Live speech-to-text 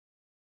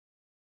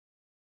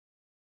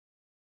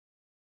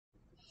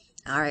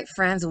All right,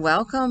 friends,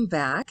 welcome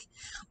back.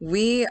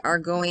 We are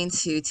going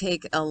to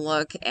take a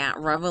look at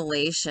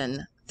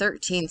Revelation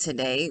 13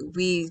 today.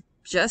 We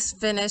just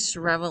finished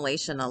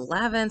Revelation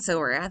 11, so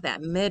we're at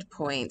that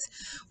midpoint.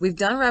 We've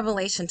done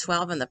Revelation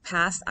 12 in the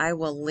past. I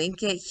will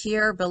link it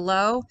here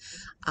below.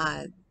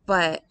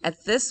 But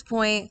at this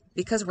point,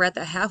 because we're at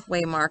the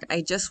halfway mark,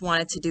 I just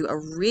wanted to do a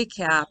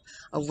recap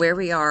of where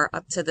we are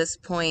up to this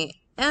point.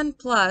 And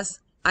plus,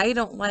 I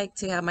don't like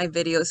to have my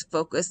videos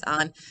focused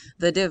on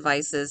the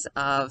devices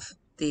of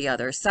the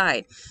other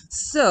side.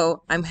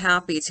 So I'm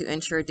happy to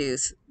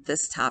introduce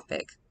this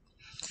topic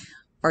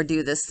or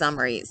do this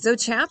summary. So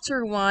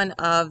chapter 1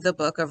 of the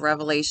book of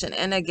Revelation,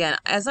 and again,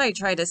 as I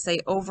try to say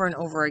over and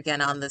over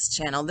again on this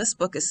channel, this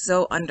book is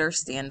so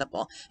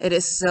understandable. It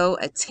is so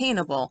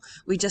attainable.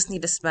 We just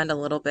need to spend a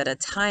little bit of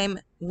time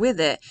with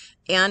it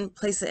and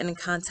place it in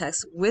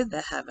context with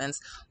the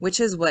heavens, which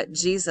is what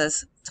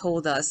Jesus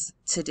told us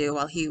to do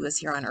while he was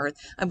here on earth.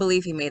 I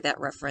believe he made that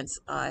reference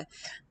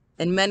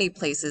in many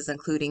places,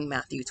 including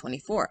Matthew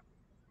 24.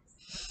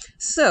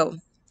 So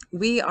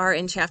we are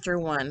in chapter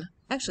 1.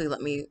 Actually, let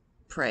me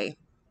pray.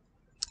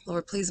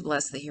 Lord, please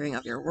bless the hearing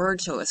of your word.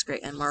 Show us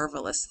great and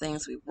marvelous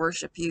things. We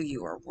worship you.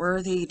 You are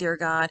worthy, dear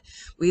God.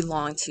 We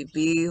long to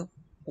be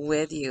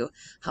with you.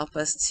 Help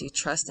us to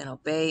trust and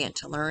obey and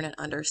to learn and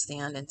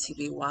understand and to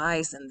be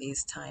wise in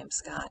these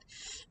times, God.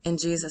 In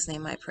Jesus'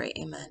 name I pray,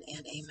 amen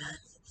and amen.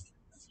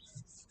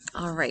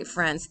 All right,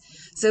 friends.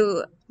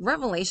 So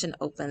Revelation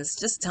opens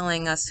just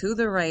telling us who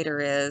the writer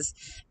is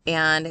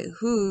and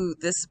who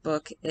this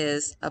book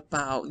is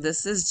about.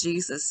 This is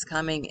Jesus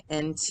coming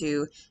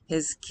into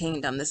his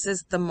kingdom. This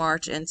is the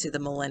march into the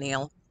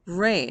millennial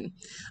reign.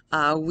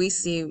 We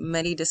see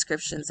many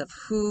descriptions of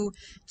who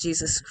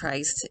Jesus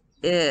Christ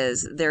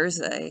is. There's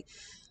a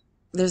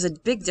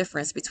big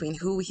difference between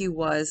who he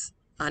was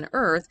on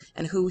earth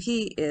and who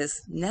he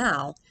is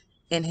now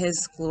in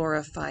his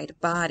glorified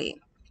body.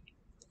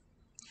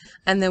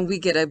 And then we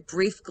get a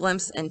brief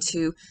glimpse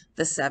into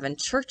the 7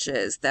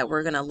 churches that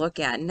we're going to look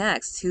at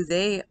next, who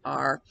they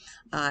are,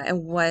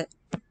 and what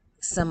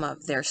some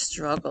of their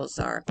struggles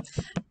are.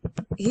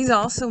 He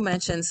also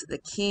mentions the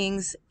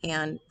kings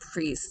and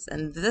priests,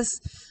 and this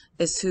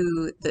is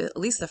who at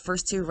least the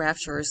first 2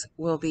 raptures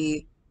will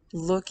be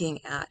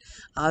looking at.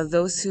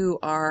 Those who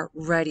are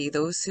ready,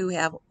 those who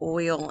have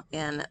oil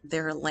in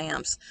their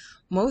lamps,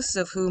 most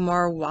of whom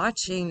are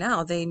watching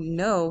now. They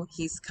know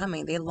he's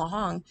coming. They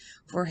long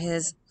for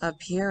his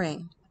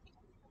appearing.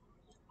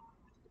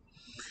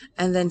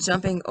 And then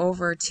jumping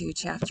over to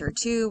chapter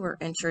 2, we're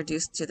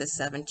introduced to the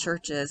 7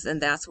 churches, and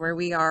that's where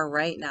we are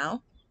right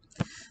now.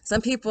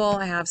 Some people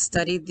have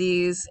studied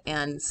these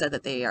and said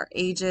that they are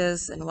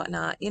ages and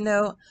whatnot.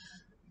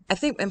 I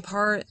think in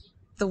part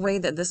the way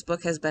that this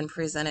book has been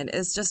presented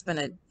has just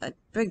been a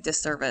big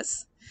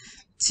disservice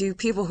to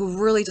people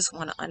who really just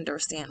want to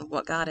understand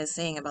what God is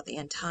saying about the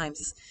end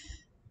times.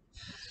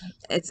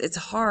 It's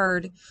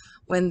hard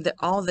when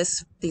all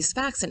these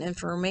facts and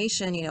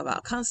information,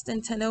 about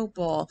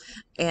Constantinople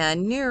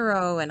and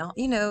Nero and all,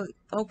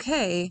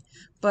 okay,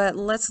 but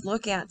let's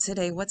look at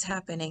today what's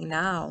happening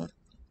now.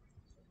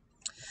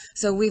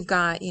 So we've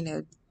got,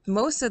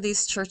 most of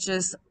these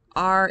churches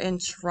are in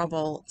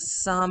trouble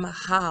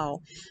somehow,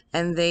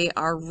 and they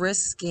are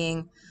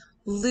risking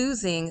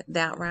losing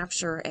that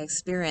rapture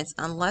experience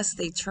unless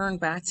they turn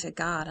back to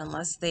God,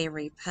 unless they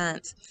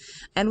repent.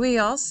 And we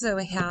also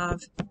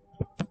have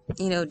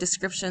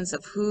descriptions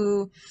of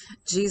who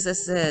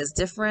Jesus is,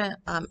 different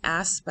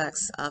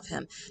aspects of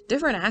him,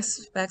 different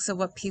aspects of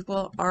what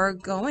people are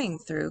going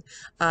through,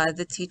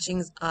 the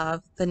teachings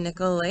of the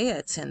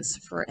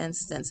Nicolaitans, for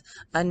instance.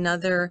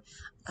 Another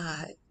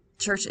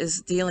church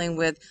is dealing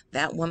with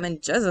that woman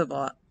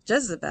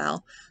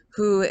Jezebel,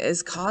 who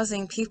is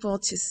causing people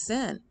to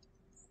sin.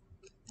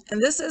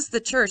 And this is the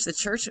church. The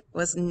church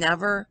was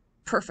never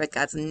perfect.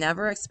 God's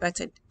never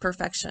expected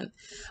perfection,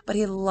 but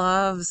he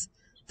loves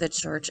the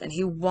church and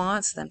he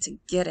wants them to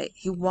get it.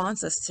 He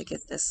wants us to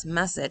get this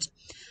message,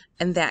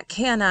 and that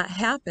cannot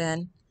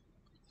happen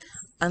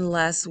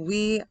unless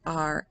we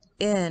are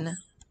in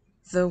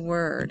the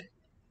Word.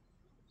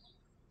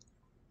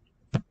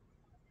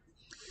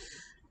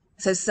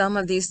 So some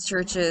of these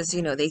churches,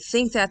 they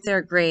think that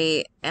they're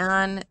great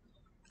and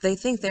they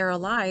think they're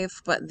alive,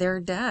 but they're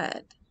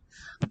dead.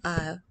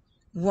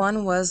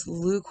 One was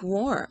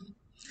lukewarm.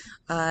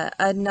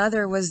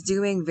 Another was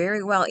doing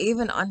very well,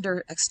 even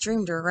under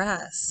extreme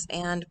duress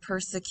and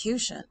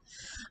persecution.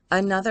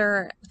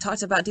 Another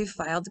talked about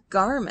defiled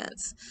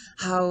garments,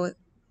 how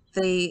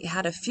they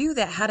had a few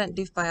that hadn't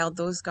defiled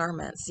those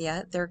garments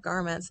yet, their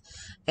garments,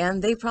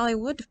 and they probably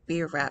would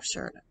be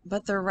raptured.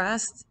 But the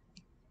rest,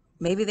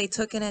 maybe they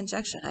took an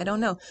injection, I don't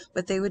know,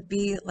 but they would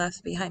be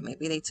left behind.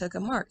 Maybe they took a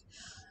mark.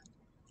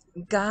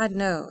 God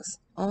knows.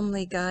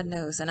 Only God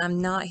knows. And I'm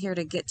not here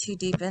to get too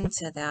deep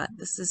into that.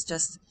 This is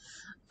just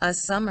a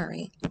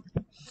summary.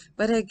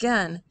 But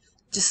again,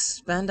 just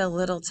spend a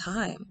little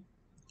time.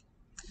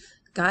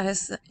 God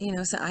has,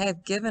 said, I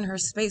have given her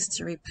space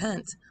to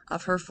repent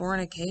of her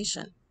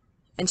fornication.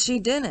 And she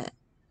didn't.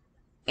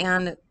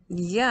 And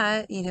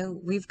yet,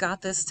 we've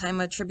got this time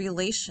of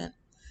tribulation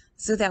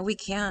so that we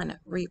can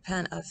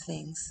repent of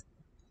things.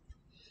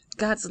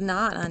 God's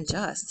not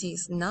unjust.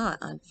 He's not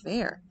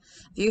unfair.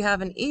 If you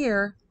have an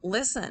ear,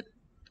 listen.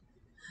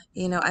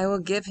 I will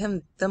give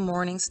him the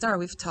morning star.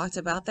 We've talked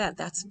about that.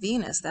 That's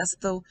Venus. That's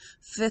the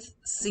fifth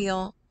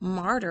seal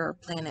martyr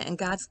planet. And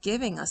God's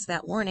giving us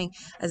that warning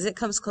as it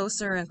comes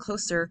closer and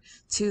closer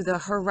to the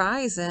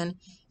horizon.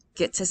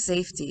 Get to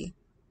safety.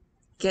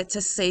 Get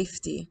to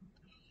safety.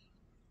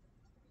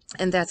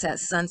 And that's at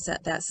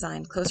sunset, that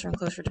sign, closer and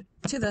closer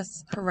to the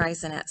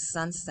horizon at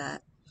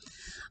sunset.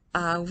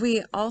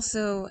 We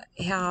also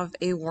have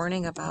a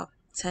warning about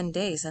 10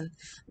 days, and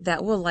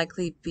that will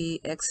likely be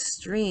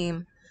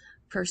extreme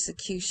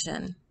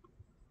persecution.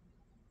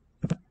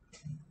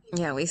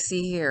 Yeah, we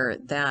see here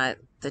that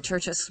the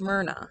church of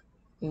Smyrna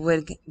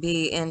would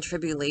be in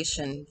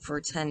tribulation for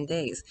 10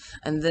 days.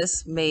 And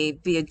this may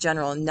be a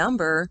general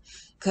number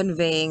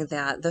conveying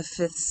that the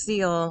fifth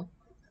seal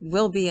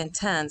will be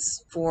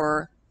intense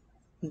for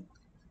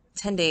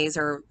 10 days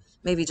or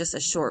maybe just a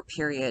short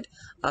period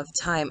of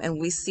time.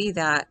 And we see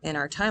that in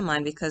our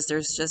timeline because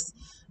there's just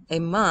a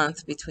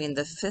month between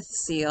the fifth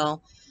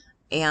seal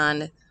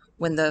and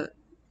when the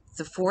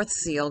fourth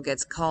seal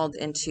gets called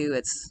into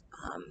its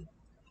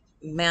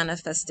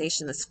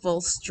manifestation, its full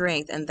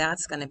strength, and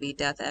that's going to be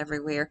death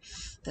everywhere.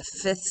 The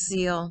sixth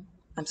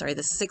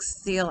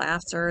seal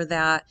after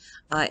that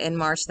in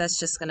March, that's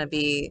just going to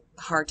be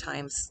hard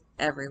times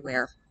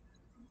everywhere.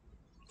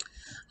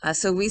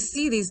 So we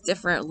see these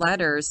different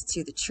letters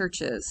to the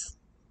churches.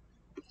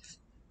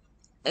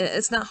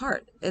 It's not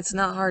hard. It's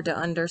not hard to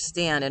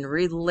understand and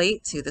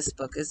relate to. This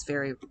book is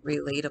very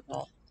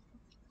relatable.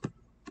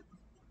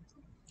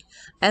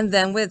 And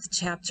then with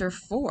chapter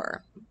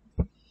 4,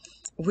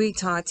 we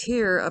talked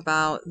here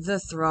about the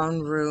throne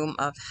room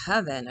of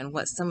heaven and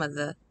what some of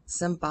the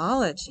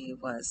symbology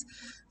was.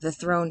 The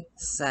throne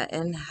set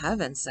in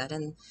heaven, set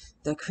in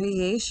the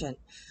creation.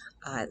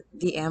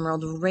 The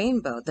emerald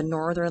rainbow, the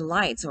northern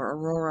lights or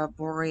aurora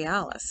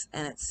borealis,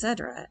 and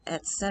etc.,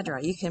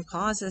 etc. You can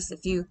pause this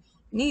if you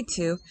need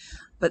to,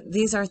 but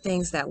these are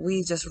things that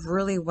we just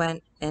really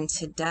went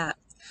into depth.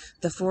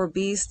 The four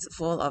beasts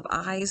full of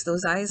eyes,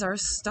 those eyes are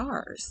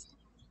stars.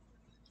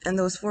 And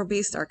those four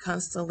beasts are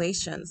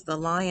constellations: the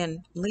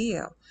lion,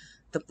 Leo,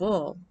 the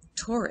bull,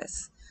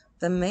 Taurus,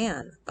 the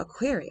man,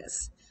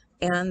 Aquarius,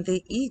 and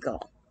the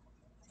eagle,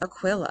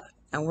 Aquila.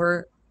 And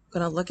we're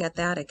going to look at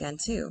that again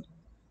too.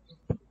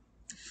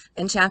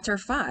 In chapter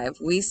 5,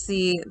 we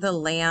see the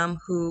lamb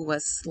who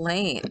was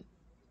slain.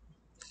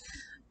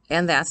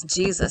 And that's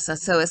Jesus. And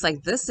so it's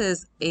like this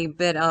is a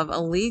bit of a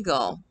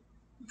legal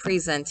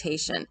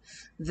presentation.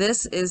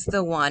 This is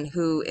the one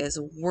who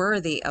is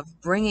worthy of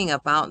bringing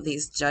about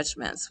these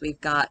judgments. We've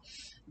got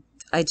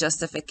a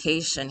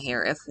justification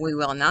here, if we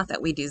will. Not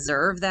that we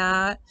deserve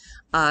that,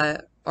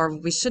 or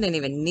we shouldn't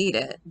even need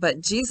it, but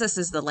Jesus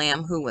is the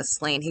lamb who was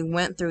slain. He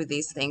went through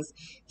these things.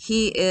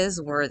 He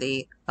is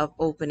worthy of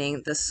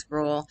opening the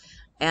scroll.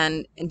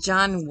 And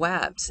John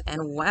wept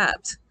and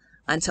wept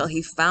until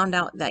he found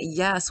out that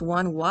yes,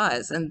 one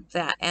was, and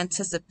that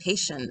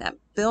anticipation, that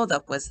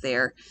buildup was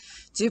there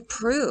to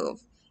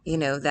prove,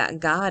 that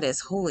God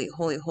is holy,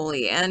 holy,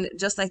 holy. And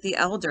just like the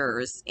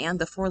elders and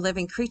the four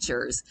living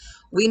creatures,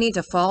 we need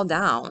to fall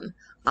down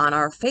on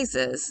our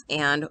faces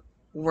and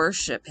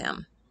worship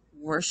him.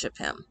 Worship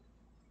him.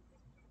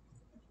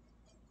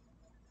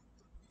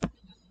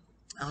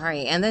 All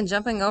right, and then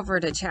jumping over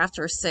to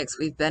chapter 6,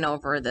 we've been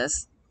over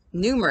this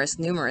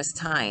numerous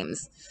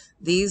times.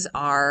 These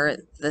are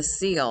the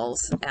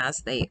seals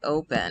as they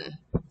open.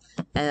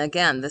 And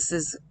again, this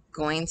is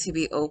going to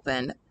be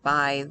opened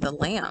by the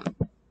Lamb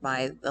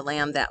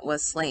that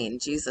was slain,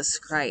 Jesus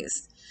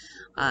Christ.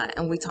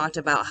 And we talked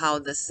about how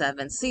the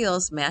 7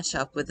 seals match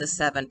up with the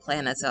 7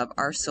 planets of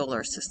our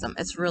solar system.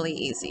 It's really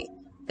easy.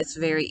 It's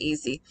very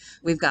easy.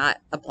 We've got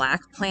a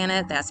black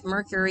planet, that's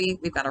Mercury.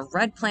 We've got a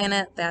red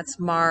planet, that's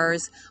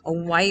Mars. A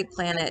white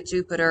planet,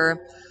 Jupiter.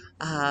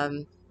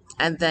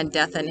 And then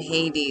Death and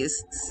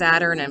Hades,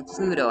 Saturn and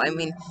Pluto. I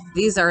mean,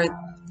 these are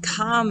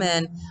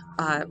common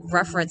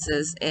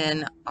references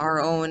in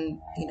our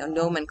own,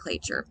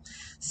 nomenclature.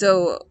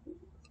 So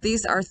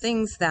these are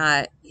things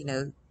that,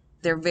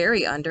 they're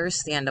very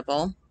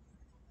understandable.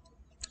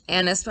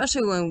 And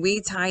especially when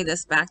we tie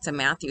this back to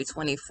Matthew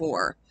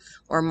 24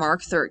 or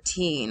Mark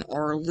 13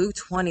 or Luke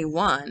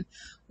 21,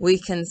 we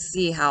can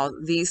see how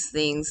these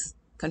things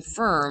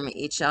confirm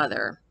each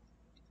other.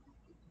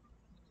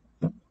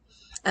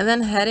 And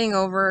then heading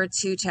over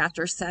to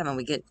chapter 7,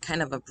 we get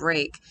kind of a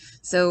break.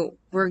 So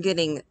we're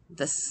getting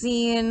the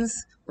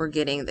scenes, we're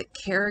getting the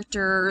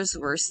characters,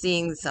 we're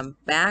seeing some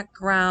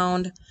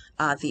background,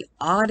 the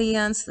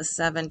audience, the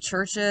 7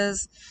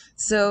 churches.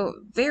 So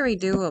very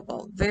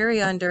doable,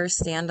 very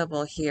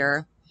understandable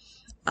here.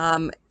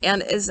 And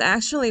is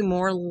actually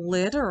more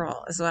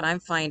literal is what I'm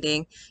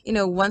finding,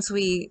 once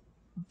we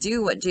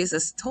do what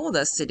Jesus told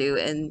us to do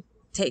and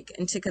take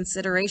into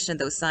consideration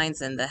those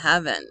signs in the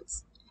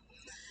heavens.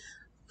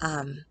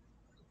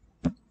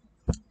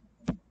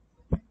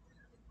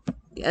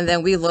 And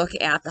then we look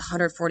at the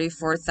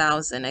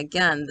 144,000.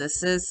 Again,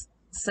 this is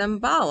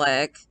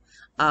symbolic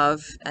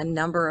of a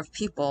number of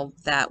people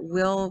that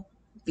will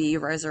be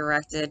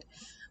resurrected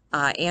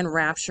and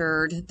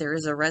raptured. There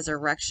is a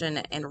resurrection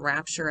and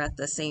rapture at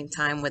the same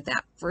time. With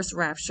that first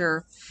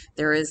rapture,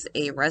 there is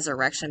a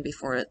resurrection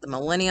before the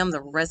millennium.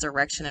 The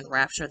resurrection and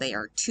rapture, they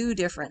are two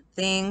different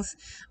things.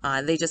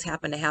 They just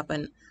happen to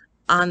happen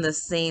on the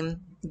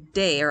same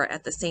day or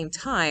at the same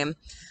time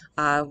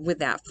with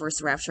that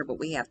first rapture. But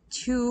we have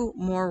two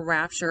more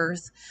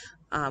raptures.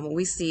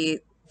 We see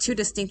two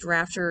distinct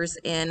raptures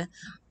in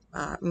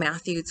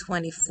Matthew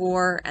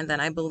 24, and then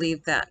I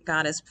believe that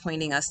God is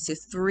pointing us to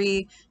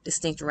three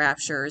distinct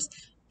raptures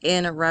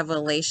in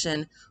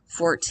Revelation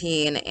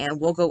 14,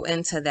 and we'll go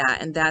into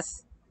that, and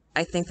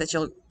I think that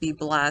you'll be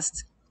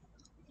blessed.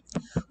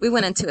 We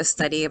went into a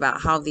study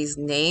about how these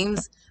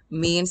names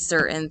mean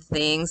certain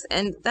things,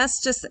 and that's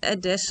just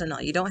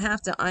additional. You don't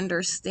have to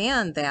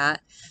understand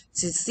that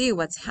to see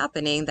what's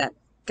happening, that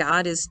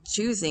God is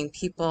choosing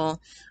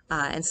people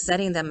and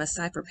setting them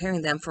aside,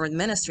 preparing them for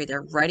ministry.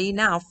 They're ready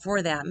now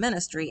for that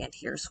ministry, and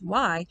here's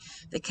why: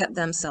 they kept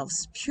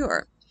themselves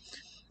pure.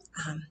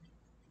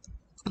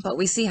 But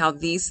we see how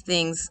these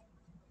things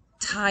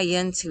tie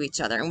into each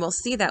other, and we'll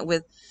see that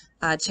with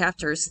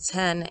chapters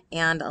 10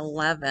 and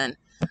 11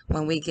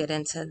 when we get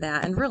into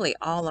that, and really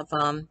all of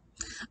them.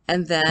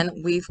 And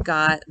then we've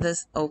got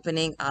this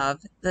opening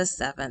of the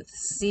seventh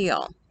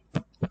seal.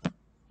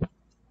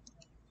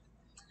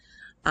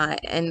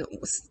 And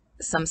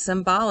some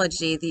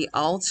symbology, the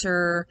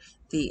altar,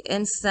 the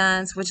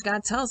incense, which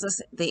God tells us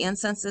the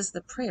incense is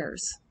the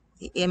prayers.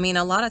 I mean,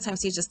 a lot of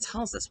times he just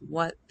tells us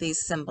what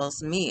these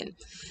symbols mean.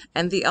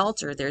 And the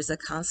altar, there's a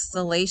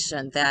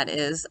constellation that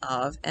is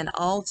of an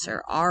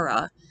altar,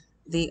 Ara,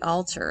 the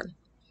altar.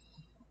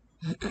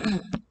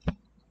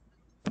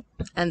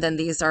 And then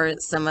these are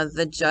some of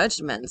the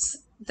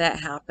judgments that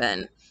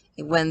happen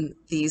when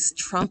these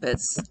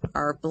trumpets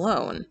are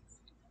blown.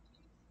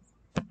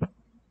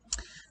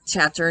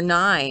 Chapter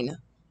 9,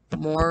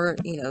 more,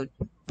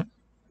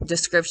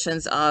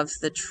 descriptions of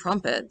the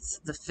trumpets,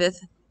 the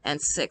fifth and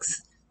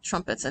sixth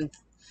trumpets. And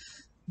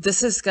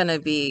this is going to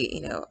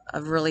be,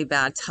 a really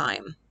bad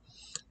time.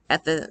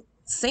 At the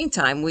same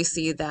time, we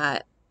see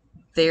that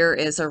there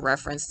is a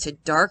reference to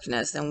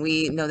darkness, and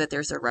we know that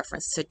there's a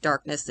reference to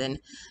darkness in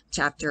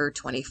chapter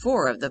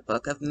 24 of the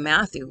book of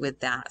Matthew with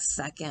that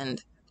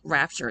second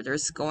rapture.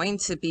 There's going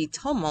to be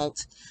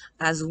tumult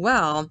as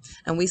well,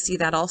 and we see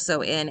that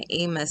also in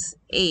Amos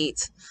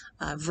 8,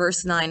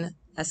 verse 9,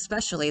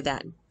 especially,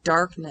 that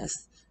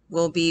darkness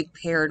will be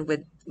paired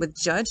with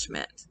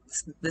judgment.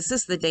 This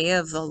is the day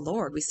of the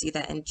Lord. We see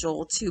that in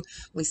Joel 2.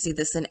 We see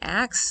this in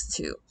Acts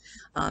 2.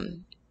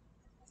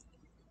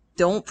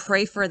 Don't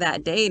pray for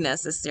that day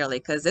necessarily,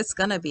 because it's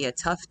going to be a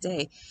tough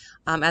day.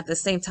 At the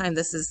same time,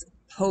 this is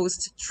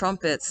post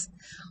trumpets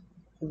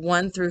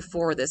 1 through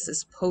 4. This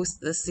is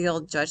post the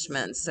sealed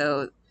judgment.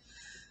 So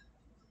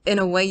in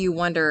a way, you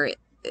wonder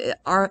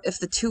if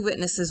the two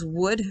witnesses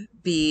would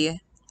be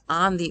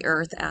on the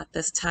earth at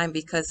this time,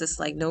 because it's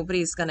like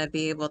nobody's going to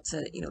be able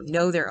to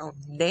know their own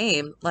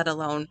name, let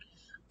alone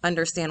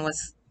understand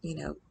what's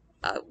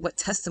what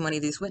testimony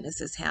these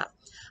witnesses have.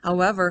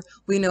 However,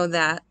 we know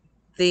that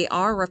they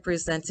are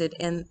represented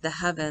in the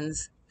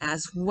heavens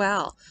as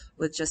well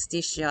with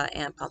Justitia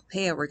and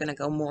Pompeia. We're going to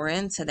go more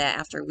into that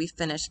after we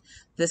finish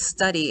this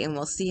study, and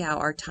we'll see how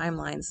our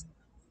timelines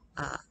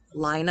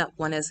line up.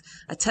 One is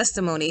a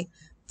testimony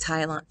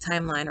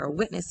timeline or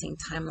witnessing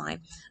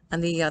timeline,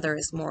 and the other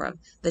is more of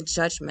the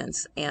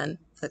judgments and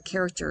the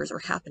characters or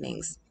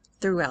happenings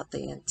throughout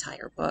the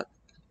entire book.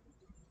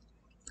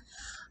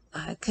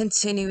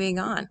 Continuing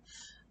on,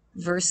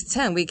 verse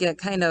 10, we get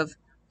kind of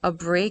a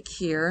break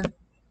here,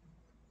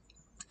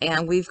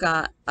 and we've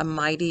got a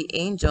mighty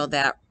angel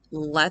that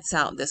lets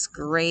out this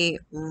great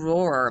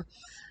roar,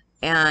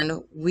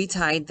 and we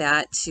tied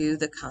that to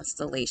the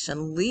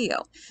constellation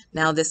Leo.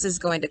 Now, this is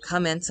going to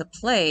come into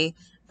play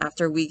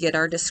after we get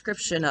our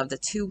description of the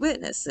two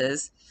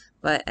witnesses,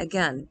 but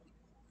again,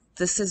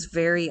 this is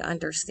very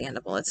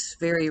understandable. It's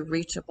very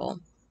reachable.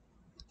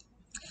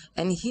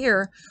 And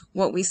here,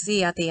 what we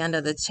see at the end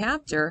of the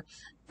chapter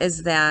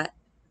is that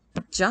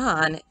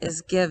John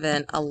is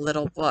given a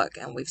little book,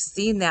 and we've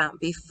seen that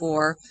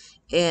before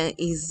in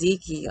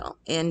Ezekiel,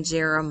 in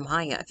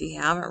Jeremiah. If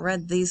you haven't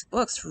read these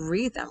books,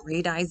 read them.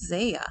 Read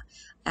Isaiah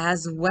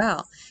as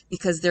well,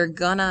 because they're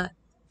gonna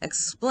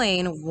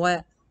explain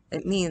what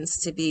it means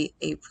to be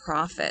a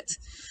prophet.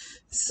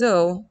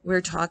 So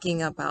we're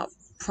talking about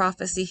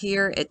prophecy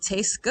here. It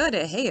tastes good.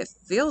 Hey, it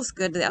feels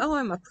good. Oh,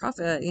 I'm a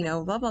prophet,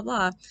 blah, blah,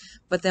 blah.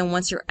 But then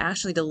once you're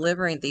actually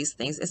delivering these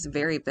things, it's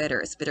very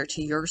bitter. It's bitter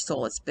to your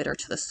soul. It's bitter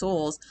to the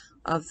souls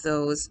of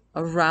those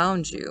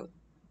around you.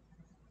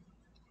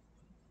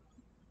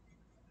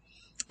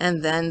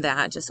 And then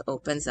that just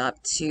opens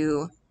up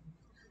to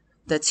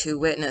the two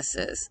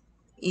witnesses.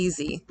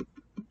 Easy.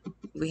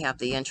 We have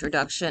the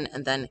introduction,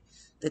 and then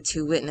the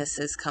two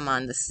witnesses come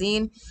on the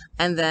scene.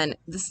 And then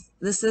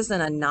this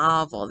isn't a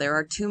novel. There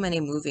are too many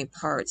moving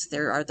parts.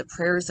 There are the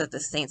prayers of the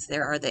saints.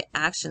 There are the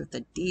actions,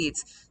 the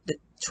deeds, the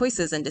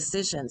choices and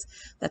decisions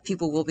that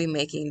people will be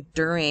making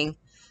during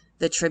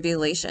the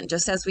tribulation,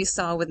 just as we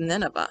saw with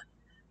Nineveh.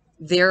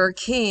 Their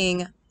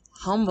king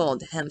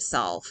humbled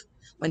himself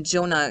when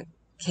Jonah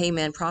came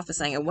in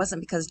prophesying. It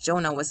wasn't because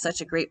Jonah was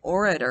such a great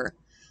orator.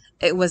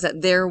 It was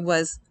that there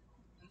was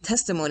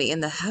testimony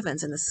in the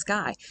heavens, in the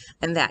sky,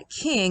 and that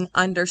king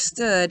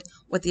understood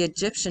what the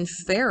Egyptian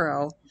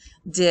Pharaoh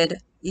did,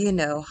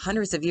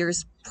 hundreds of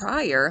years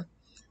prior,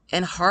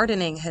 and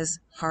hardening his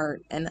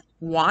heart and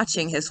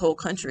watching his whole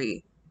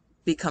country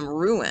become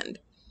ruined.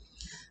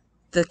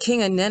 The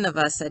king of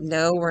Nineveh said,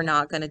 no, we're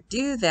not going to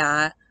do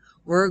that.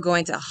 We're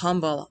going to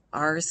humble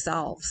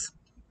ourselves.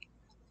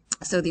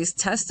 So these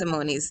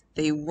testimonies,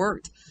 they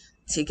worked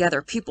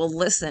together. People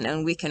listen,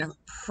 and we can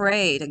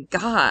pray to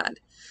God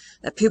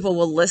that people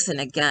will listen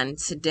again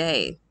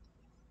today.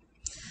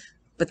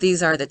 But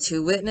these are the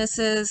two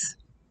witnesses.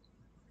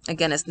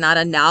 Again, it's not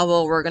a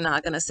novel. We're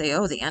not going to say,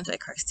 oh, the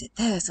Antichrist did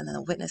this, and then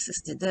the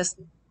witnesses did this.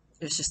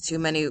 There's just too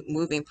many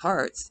moving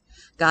parts.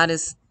 God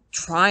is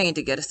trying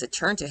to get us to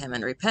turn to him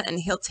and repent, and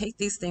he'll take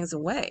these things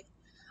away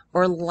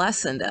or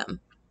lessen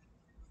them.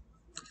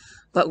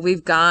 But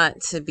we've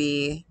got to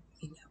be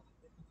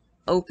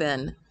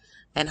open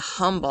and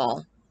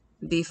humble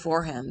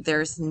before him.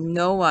 There's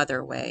no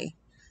other way.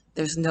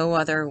 There's no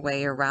other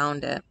way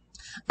around it.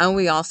 And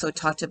we also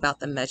talked about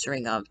the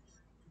measuring of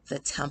the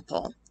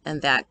temple,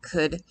 and that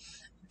could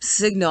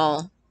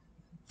signal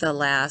the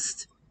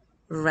last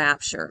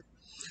rapture.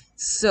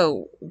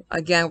 So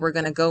again, we're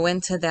going to go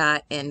into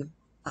that in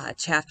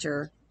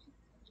chapter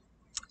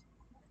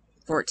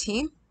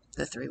 14,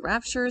 the three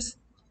raptures.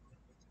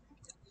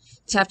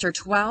 Chapter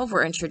 12,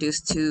 we're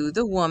introduced to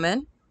the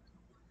woman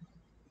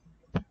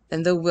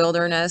in the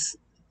wilderness.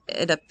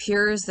 It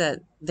appears that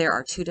there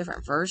are two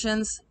different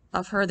versions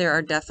of her. There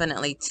are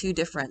definitely two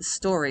different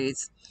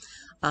stories,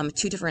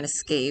 two different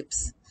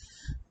escapes.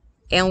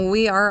 And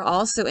we are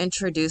also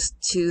introduced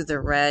to the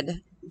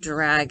red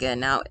dragon.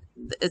 Now,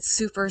 it's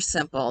super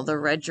simple. The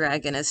red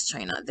dragon is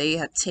China. They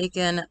have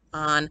taken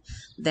on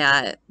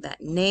that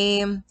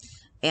name,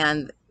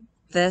 and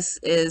this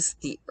is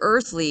the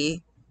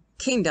earthly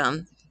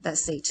kingdom that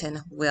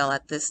Satan will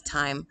at this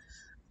time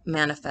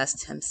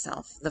manifest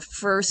himself. The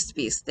first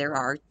beast, there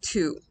are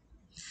two.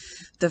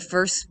 The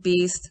first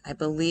beast, I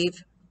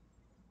believe,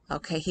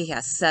 he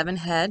has 7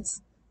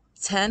 heads,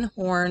 10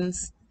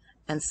 horns,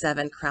 and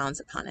 7 crowns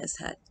upon his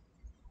head.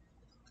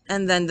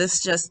 And then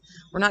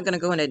we're not going to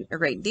go into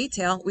great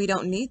detail. We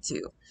don't need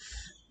to.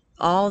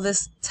 All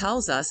this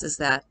tells us is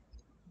that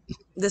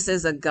this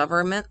is a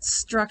government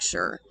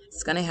structure.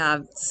 It's going to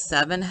have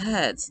 7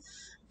 heads,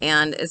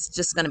 and it's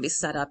just going to be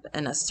set up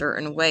in a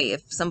certain way.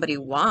 If somebody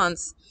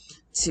wants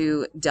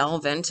to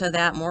delve into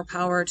that, more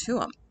power to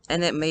them.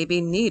 And it may be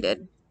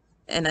needed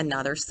in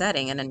another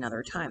setting, in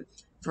another time.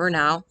 For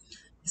now,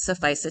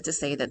 suffice it to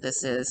say that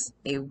this is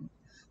a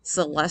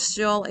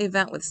celestial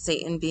event with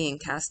Satan being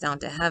cast down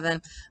to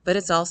heaven, but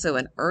it's also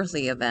an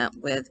earthly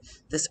event with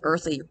this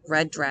earthly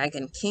red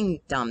dragon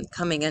kingdom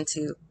coming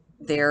into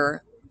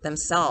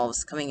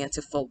themselves, coming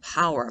into full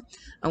power.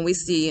 And we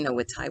see,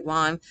 with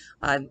Taiwan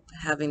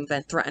having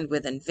been threatened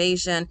with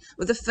invasion,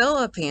 with the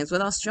Philippines,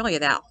 with Australia,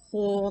 that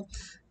whole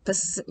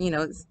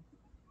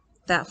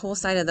that whole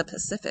side of the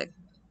Pacific.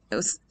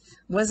 It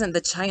wasn't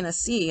the China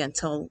Sea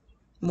until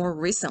more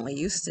recently.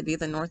 Used to be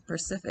the North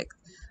Pacific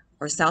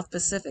or South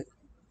Pacific.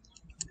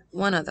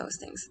 One of those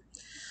things.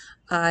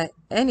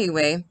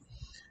 Anyway,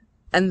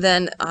 and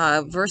then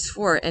verse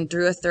 4, and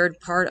drew a third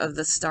part of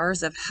the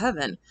stars of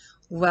heaven.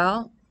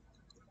 Well,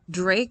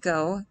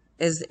 Draco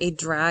is a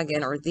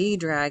dragon, or the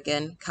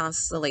dragon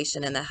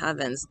constellation in the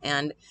heavens.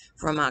 And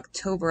from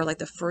October, like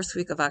the first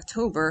week of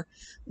October,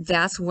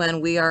 that's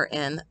when we are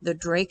in the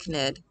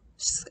Draconid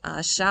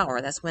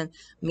shower. That's when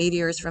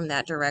meteors from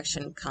that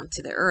direction come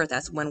to the earth.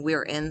 That's when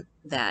we're in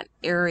that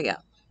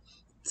area.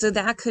 So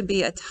that could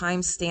be a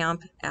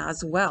timestamp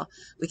as well.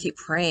 We keep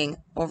praying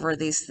over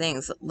these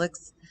things.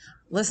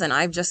 Listen,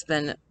 I've just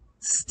been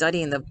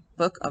studying the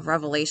book of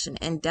Revelation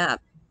in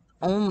depth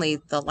only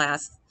the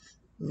last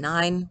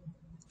 9-10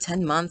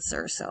 months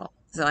or so.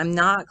 So I'm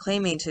not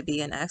claiming to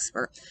be an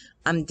expert.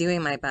 I'm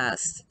doing my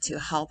best to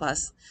help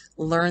us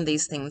learn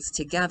these things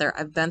together.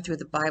 I've been through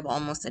the Bible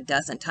almost a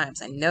dozen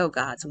times. I know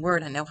God's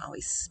word. I know how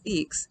he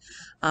speaks.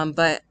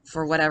 But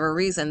for whatever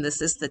reason,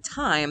 this is the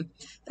time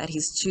that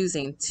he's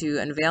choosing to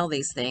unveil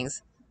these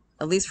things,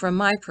 at least from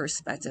my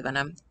perspective, and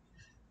I'm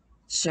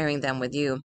sharing them with you.